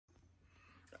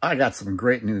I got some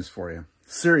great news for you.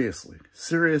 Seriously,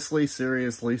 seriously,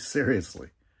 seriously, seriously.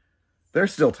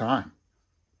 There's still time.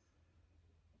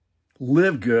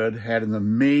 LiveGood had an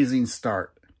amazing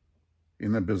start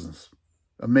in the business.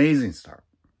 Amazing start.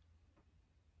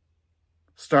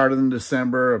 Started in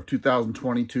December of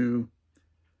 2022.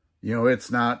 You know,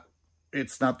 it's not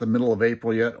the middle of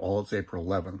April yet. Oh, it's April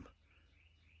 11th.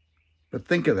 But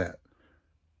think of that.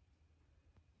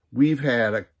 We've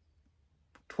had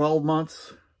 12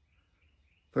 months,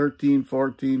 13,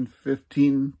 14,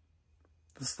 15.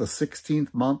 This is the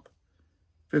 16th month,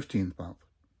 15th month.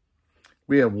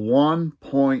 We have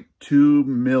 1.2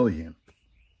 million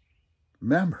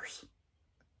members.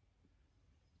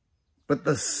 But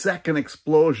the second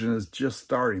explosion is just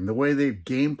starting. The way they've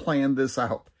game planned this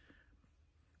out.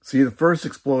 See, the first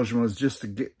explosion was just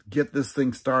to get this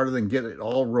thing started and get it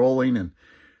all rolling and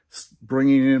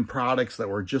bringing in products that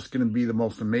were just going to be the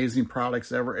most amazing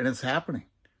products ever. And it's happening.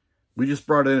 We just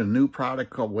brought in a new product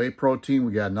called whey protein.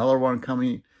 We got another one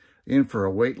coming in for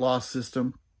a weight loss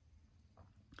system.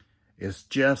 It's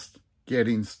just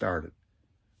getting started.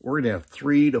 We're going to have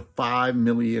 3 to 5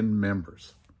 million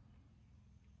members.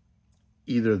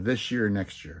 Either this year or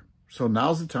next year. So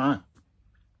now's the time.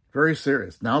 Very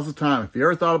serious. Now's the time. If you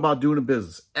ever thought about doing a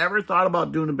business,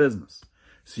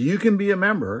 so you can be a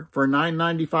member for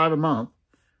 $9.95 a month,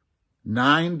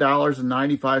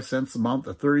 $9.95 a month,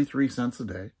 or 33 cents a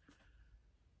day.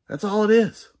 That's all it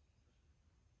is.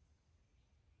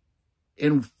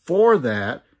 And for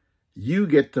that, you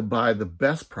get to buy the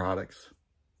best products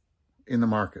in the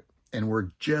market. And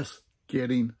we're just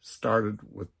getting started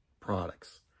with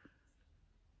products.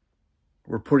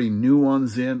 We're putting new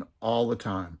ones in all the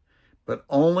time, but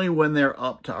only when they're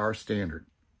up to our standard.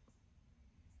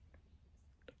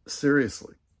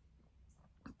 Seriously.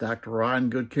 Dr. Ryan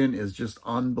Goodkin is just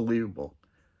unbelievable.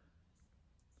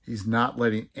 He's not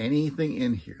letting anything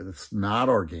in here that's not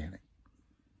organic.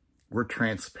 We're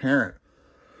transparent.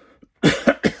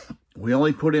 We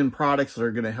only put in products that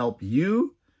are going to help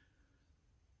you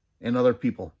and other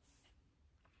people.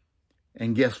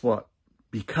 And guess what?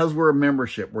 Because we're a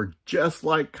membership, we're just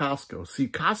like Costco. See,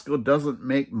 Costco doesn't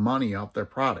make money off their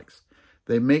products.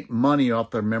 They make money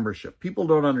off their membership. People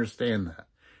don't understand that.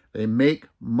 They make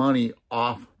money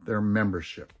off their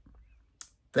membership.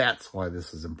 That's why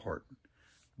this is important.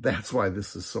 That's why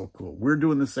this is so cool. We're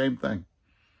doing the same thing.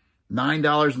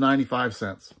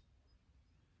 $9.95.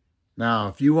 Now,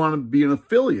 if you want to be an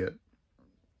affiliate,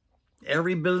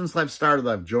 every business I've started,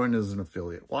 I've joined as an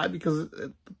affiliate. Why? Because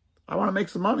I want to make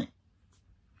some money.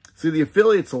 See, the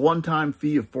affiliate's a one-time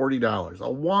fee of $40. A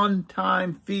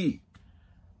one-time fee.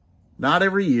 Not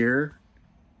every year.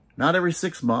 Not every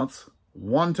 6 months.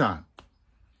 One time.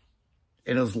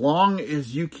 And as long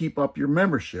as you keep up your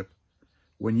membership,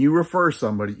 when you refer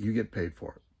somebody, you get paid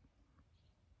for it.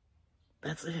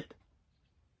 That's it.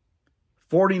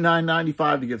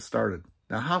 $49.95 to get started.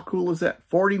 Now, how cool is that?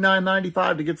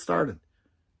 $49.95 to get started.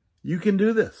 You can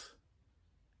do this.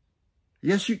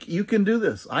 Yes, you can do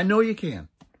this. I know you can.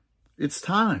 It's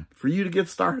time for you to get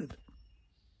started.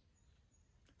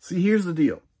 See, here's the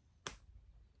deal.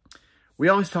 We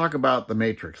always talk about the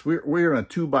matrix. We're in a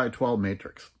 2x12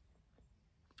 matrix.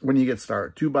 When you get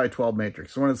started, 2x12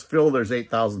 matrix. So when it's filled, there's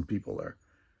 8,000 people there.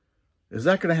 Is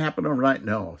that going to happen overnight?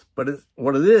 No. But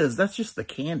what it is, that's just the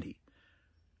candy.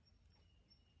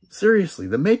 Seriously,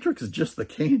 the matrix is just the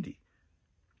candy.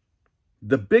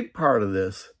 The big part of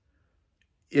this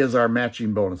is our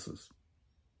matching bonuses.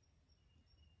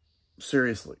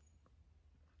 Seriously.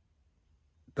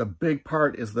 The big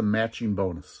part is the matching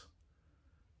bonus.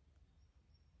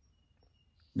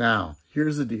 Now,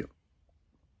 here's the deal.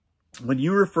 When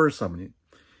you refer somebody,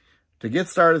 to get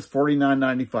started is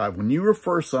 $49.95. When you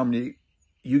refer somebody,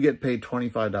 you get paid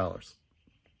 $25.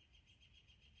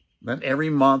 Then every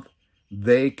month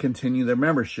they continue their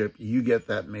membership, you get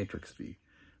that matrix fee.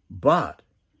 But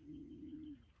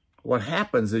what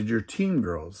happens is your team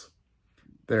grows.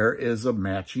 There is a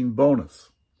matching bonus.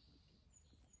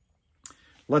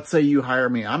 Let's say you hire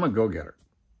me. I'm a go-getter,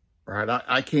 right?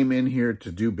 I came in here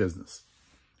to do business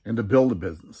and to build a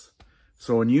business.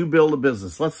 So when you build a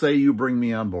business, let's say you bring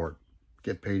me on board,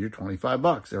 get paid your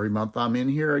 $25. Every month I'm in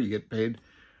here, you get paid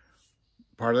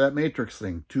part of that matrix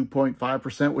thing,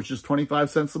 2.5%, which is 25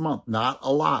 cents a month. Not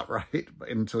a lot, right?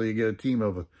 Until you get a team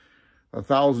of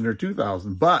 1,000 or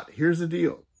 2,000. But here's the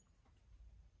deal.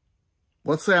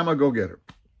 Let's say I'm a go-getter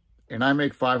and I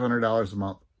make $500 a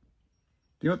month.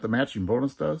 Do you know what the matching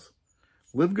bonus does?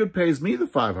 LiveGood pays me the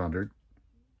 $500.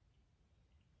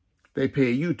 They pay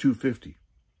you $250.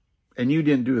 And you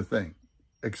didn't do a thing.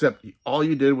 Except all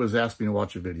you did was ask me to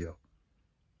watch a video.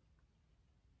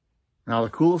 Now, the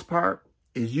coolest part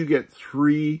is you get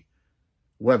 3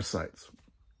 websites.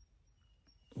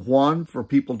 One for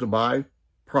people to buy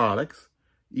products,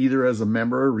 either as a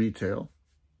member or retail.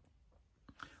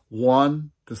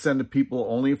 One to send to people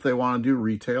only if they want to do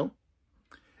retail.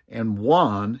 And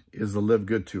one is the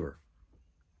LiveGood tour.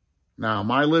 Now,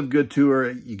 my LiveGood tour,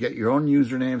 you get your own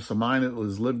username. So mine, it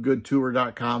was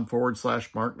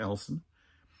livegoodtour.com/Mark Nelson.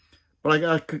 But I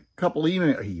got a couple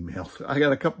emails. I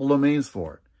got a couple domains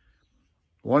for it.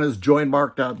 One is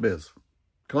joinmark.biz.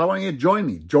 Because I want you to join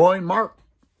me.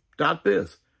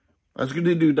 Joinmark.biz. I was going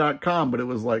to do .com, but it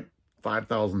was like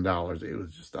 $5,000. It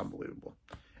was just unbelievable.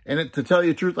 And to tell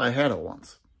you the truth, I had it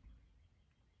once.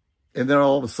 And then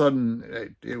all of a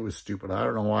sudden, it was stupid. I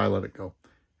don't know why I let it go.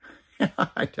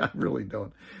 I really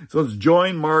don't. So it's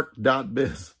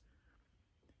joinmark.biz.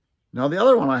 Now, the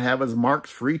other one I have is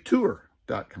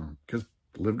marksfreetour.com because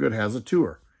LiveGood has a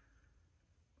tour.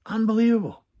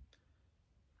 Unbelievable.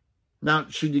 Now,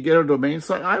 should you get a domain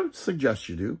site? I would suggest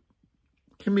you do.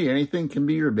 Can be anything. Can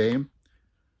be your name.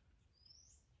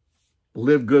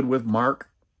 LiveGood with Mark.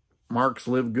 Mark's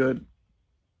LiveGood.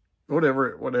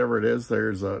 Whatever it is,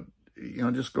 there's a,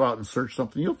 just go out and search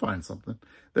something. You'll find something.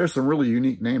 There's some really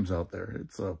unique names out there.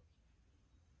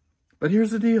 But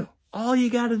here's the deal. All you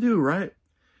got to do, right,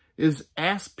 is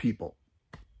ask people.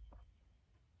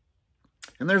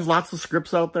 And there's lots of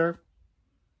scripts out there.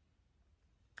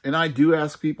 And I do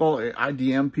ask people. I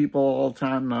DM people all the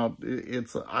time. Now,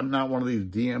 I'm not one of these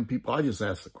DM people. I just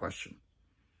ask the question.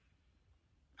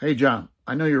 Hey, John,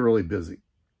 I know you're really busy.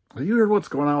 Have you heard what's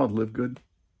going on with LiveGood?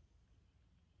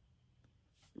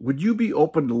 Would you be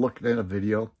open to looking at a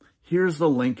video? Here's the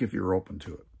link if you're open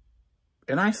to it.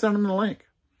 And I send them the link.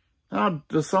 Now,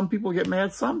 do some people get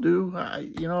mad? Some do,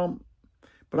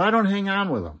 but I don't hang on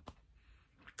with them.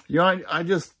 I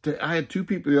had 2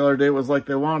 people the other day, it was like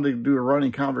they wanted to do a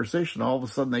running conversation. All of a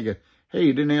sudden they get, hey,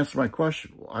 you didn't answer my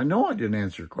question. Well, I know I didn't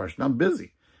answer your question. I'm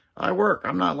busy. I work.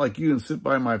 I'm not like you and sit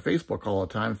by my Facebook all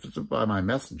the time, sit by my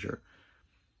Messenger.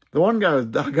 The one guy was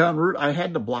doggone rude. I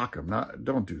had to block him.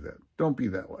 Don't do that. Don't be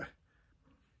that way.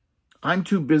 I'm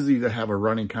too busy to have a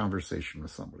running conversation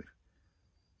with somebody.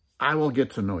 I will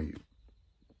get to know you.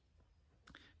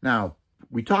 Now,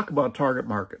 we talk about target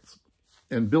markets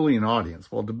and building an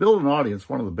audience. Well, to build an audience,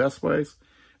 one of the best ways.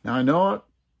 Now, I know it.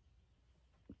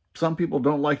 Some people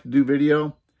don't like to do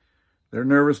video. They're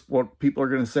nervous what people are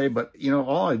going to say. But,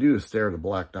 all I do is stare at a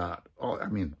black dot. All I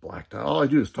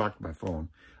do is talk to my phone.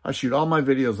 I shoot all my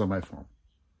videos on my phone.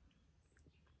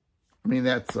 I mean,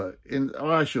 that's,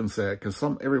 I shouldn't say it because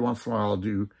every once in a while I'll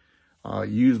do,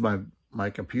 use my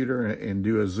computer and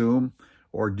do a Zoom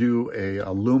or do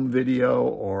a Loom video,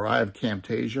 or I have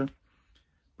Camtasia.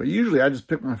 But usually I just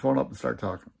pick my phone up and start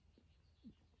talking.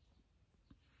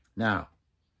 Now,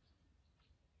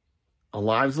 a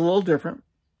live's a little different,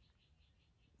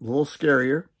 a little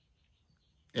scarier.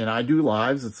 And I do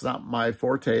lives. It's not my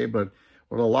forte, but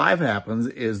what a live happens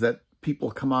is that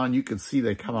people come on, you can see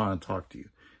they come on and talk to you.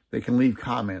 They can leave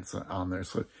comments on there.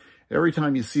 So every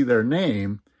time you see their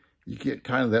name, you get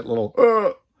kind of that little,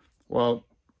 well,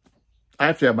 I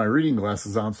have to have my reading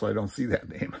glasses on so I don't see that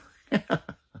name.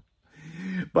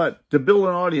 But to build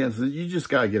an audience, you just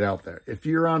got to get out there. If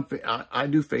you're on, I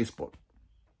do Facebook.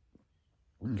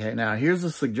 Okay, now here's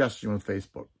a suggestion with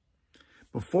Facebook.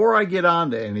 Before I get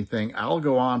on to anything, I'll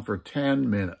go on for 10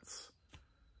 minutes,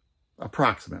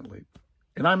 approximately.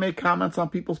 And I make comments on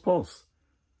people's posts.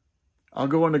 I'll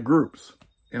go into groups,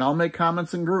 and I'll make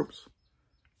comments in groups.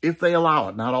 If they allow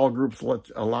it. Not all groups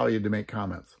allow you to make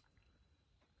comments.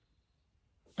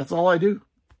 That's all I do.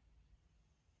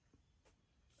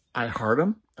 I heart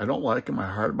them. I don't like them. I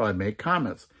heart them, but I make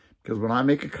comments. Because when I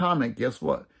make a comment, guess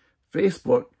what?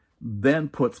 Facebook then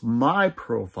puts my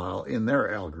profile in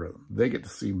their algorithm. They get to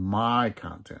see my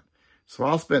content. So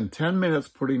I'll spend 10 minutes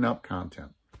putting up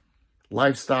content.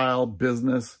 Lifestyle,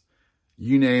 business,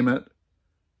 you name it.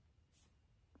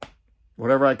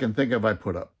 Whatever I can think of, I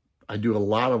put up. I do a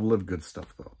lot of LiveGood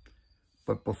stuff, though.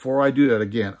 But before I do that,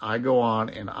 again, I go on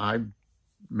and I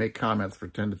make comments for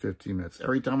 10 to 15 minutes.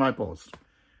 Every time I post,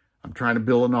 I'm trying to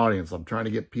build an audience. I'm trying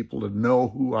to get people to know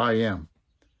who I am.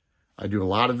 I do a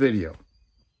lot of video.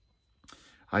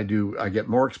 I get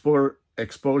more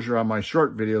exposure on my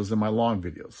short videos than my long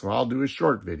videos. So I'll do a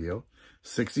short video,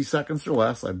 60 seconds or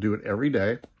less. I do it every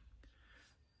day.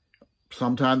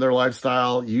 Sometimes they're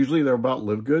lifestyle. Usually they're about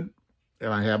LiveGood.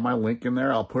 And I have my link in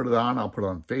there. I'll put it on. I'll put it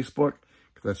on Facebook.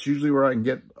 Because that's usually where I can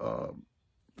get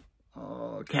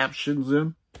captions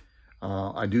in.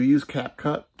 I do use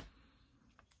CapCut.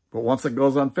 But once it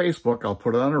goes on Facebook, I'll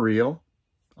put it on a reel.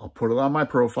 I'll put it on my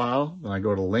profile. Then I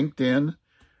go to LinkedIn.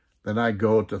 Then I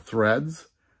go to Threads.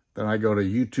 Then I go to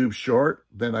YouTube Short.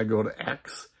 Then I go to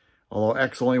X. Although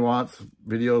X only wants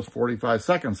videos 45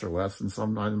 seconds or less, and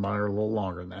sometimes mine are a little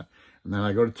longer than that. And then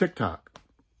I go to TikTok.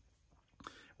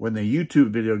 When the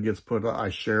YouTube video gets put up, I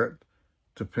share it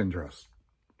to Pinterest.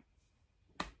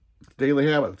 It's a daily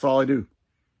habit. That's all I do.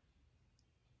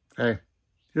 Hey,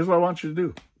 here's what I want you to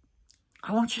do.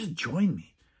 I want you to join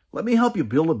me. Let me help you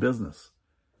build a business.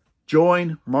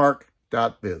 Join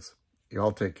mark.biz.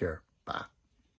 Y'all take care. Bye.